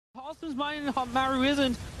Harstem's mining and Maru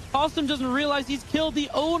isn't. Harstem doesn't realize he's killed the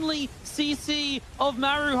only CC of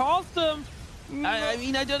Maru. Harstem, I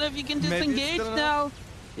mean, I don't know if you can disengage now.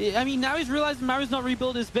 I mean, now he's realizing Maru's not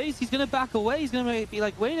rebuilt his base. He's going to back away. He's going to be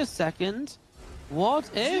like, wait a second. What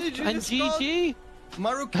if? And GG.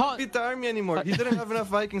 Maru can't beat the army anymore. He didn't have enough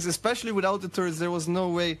Vikings, especially without the turrets. There was no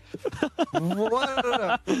way. What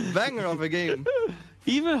a banger of a game.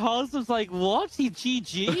 Even Harstem's like, what? He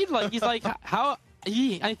GG'd? Like, he's like, how?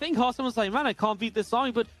 I think Harstem was like, man, I can't beat this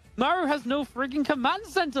army. But Maru has no freaking command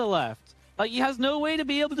center left. Like, he has no way to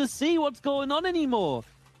be able to see what's going on anymore.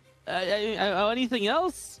 Anything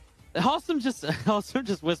else? Harstem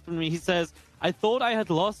just whispered me. He says, I thought I had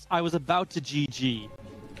lost. I was about to GG.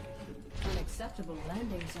 Unacceptable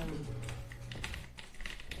landing zone.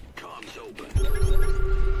 Comms open.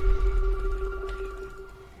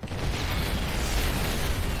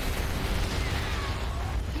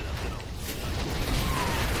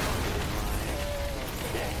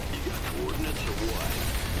 You got coordinates or what?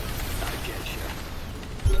 I get you.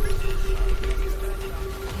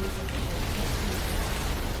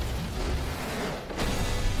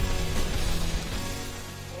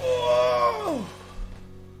 Whoa!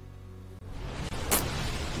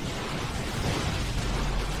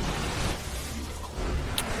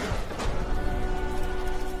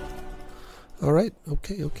 All right.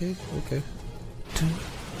 Okay.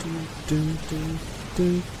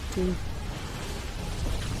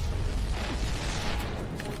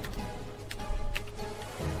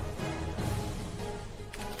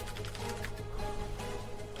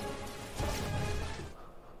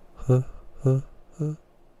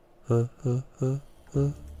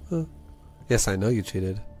 Yes, I know you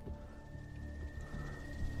cheated.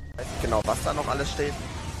 Ich weiß nicht genau, was da noch alles steht.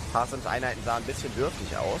 Harstems Einheiten sahen ein bisschen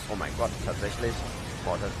dürftig aus. Oh mein Gott, tatsächlich.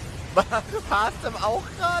 Boah, Harstem auch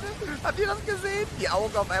gerade? Habt ihr das gesehen? Die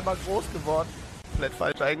Augen auf einmal groß geworden. Komplett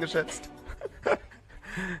falsch eingeschätzt.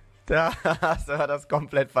 Der Harstem hat das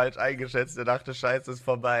komplett falsch eingeschätzt. Er dachte, scheiße, ist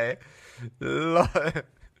vorbei. LOL.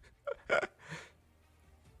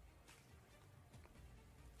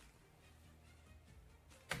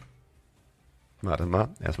 Warte mal,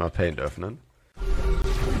 erstmal Paint öffnen.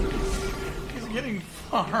 He's getting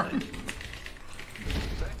far.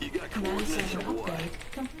 You got coordinates or what?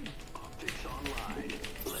 Optics online.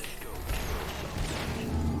 Let's go.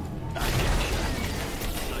 I get you.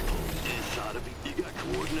 Cycles inside of you. You got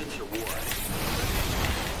coordinates or what?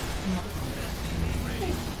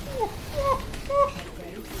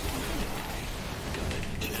 Got it.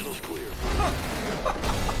 Channel's clear.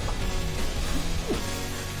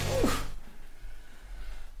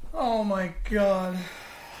 Oh my god.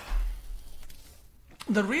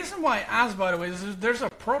 The reason why I asked, by the way, is there's a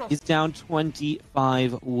protocol. He's down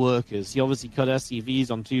 25 workers. He obviously cut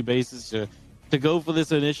SCVs on 2 bases to go for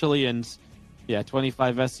this initially, and yeah,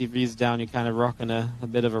 25 SCVs down, you're kind of rocking a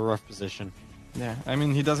bit of a rough position. Yeah, I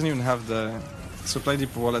mean, he doesn't even have the supply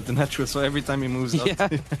depot wall at the natural, so every time he moves up,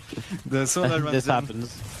 the solar runs this in,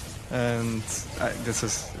 happens. And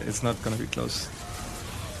it's not going to be close.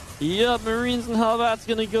 Yep, Marines and Hellbats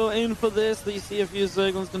gonna go in for this. You see a few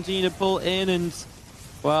Zerglings continue to pull in, and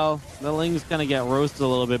well, the Ling's gonna get roasted a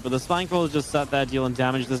little bit, but the Senklor is just sat there dealing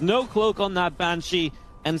damage. There's no cloak on that Banshee,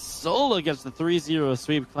 and Solo gets the 3-0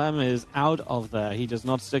 sweep. Clem is out of there. He does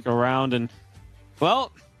not stick around, and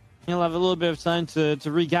well, he'll have a little bit of time to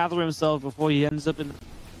regather himself before he ends up in.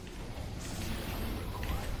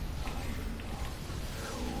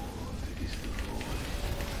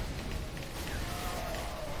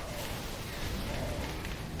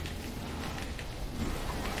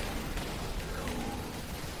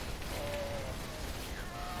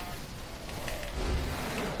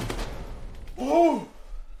 Oh!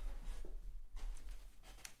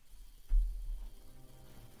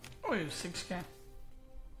 Oh, you 6K.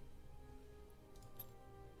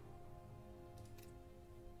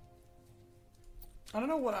 I don't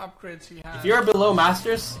know what upgrades he has. If you're below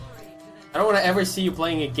Masters, I don't want to ever see you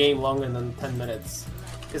playing a game longer than 10 minutes.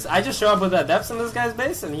 Because I just show up with adepts in this guy's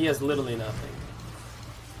base and he has literally nothing.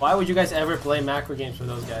 Why would you guys ever play macro games with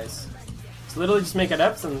those guys? Just literally just make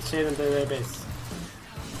adepts and shade into their base.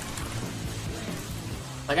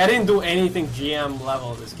 Like, I didn't do anything GM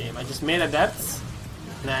level this game. I just made adepts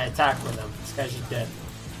and I attacked with them. This guy's just dead.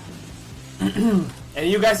 And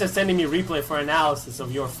you guys are sending me replay for analysis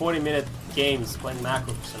of your 40-minute games playing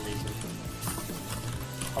macro for some reason.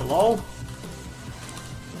 Hello?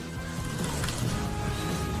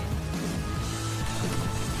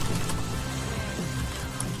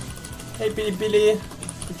 Hey Billy,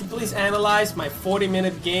 could you please analyze my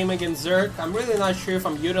 40-minute game against Zerg? I'm really not sure if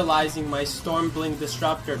I'm utilizing my Stormblink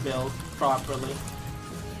Disruptor build properly.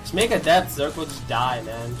 Just make a depth, Zerk will just die,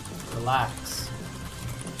 man. Relax.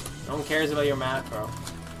 No one cares about your macro.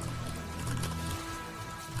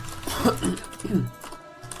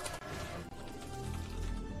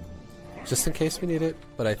 Just in case we need it,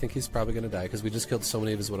 but I think he's probably gonna die because we just killed so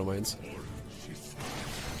many of his Widow Mines.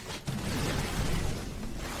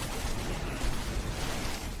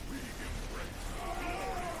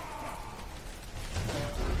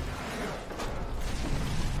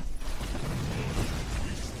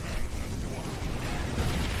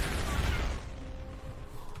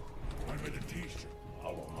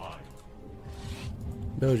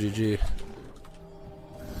 No GG.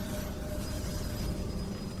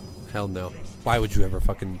 Hell no. Why would you ever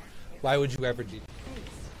fucking... Why would you ever GG?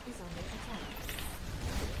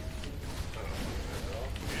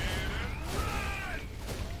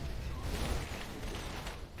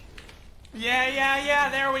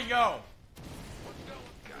 Yeah, there we go.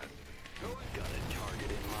 Got a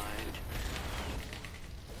target in mind.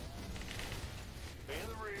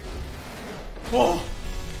 Whoa.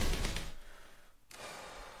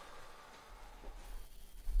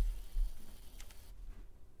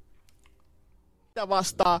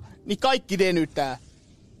 Vastaa, niin kaikki venytää.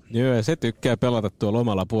 Joo, ja se tykkää pelata tuolla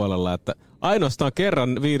omalla puolella, että ainoastaan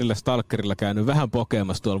kerran 5 stalkerilla käynyt vähän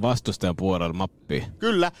pokeamassa tuolla vastustajan puolella mappia.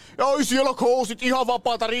 Kyllä. Ja oi siellä on coastit, ihan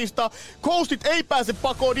vapaata riistaa. Coastit ei pääse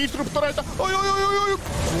pakoon disruptoreita. Oi.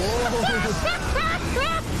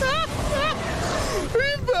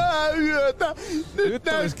 Hyvää yötä. Nyt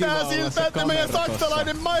näyttää siltä, että meidän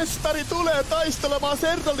saksalainen maistari tulee taistelemaan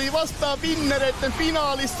Serdolia vastaan winnereiden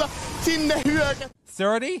finaalissa. Sinne hyökä.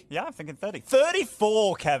 30? Yeah, I'm thinking 30.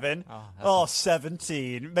 34, Kevin. Oh,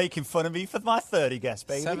 17. Making fun of me for my 30 guess,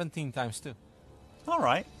 baby. 17 times 2. All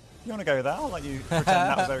right. You want to go with that? I'll let you pretend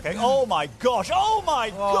that was okay. Oh my gosh! Oh my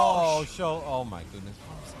gosh! Oh my goodness.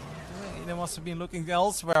 They must have been looking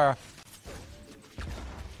elsewhere.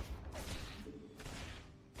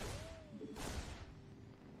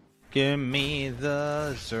 Give me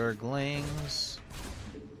the Zerglings.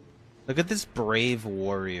 Look at this brave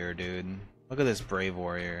warrior, dude. Look at this brave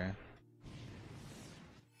warrior.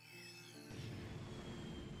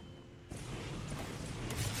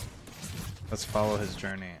 Let's follow his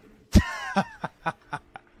journey.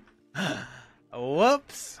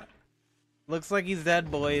 Whoops! Looks like he's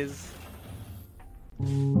dead, boys.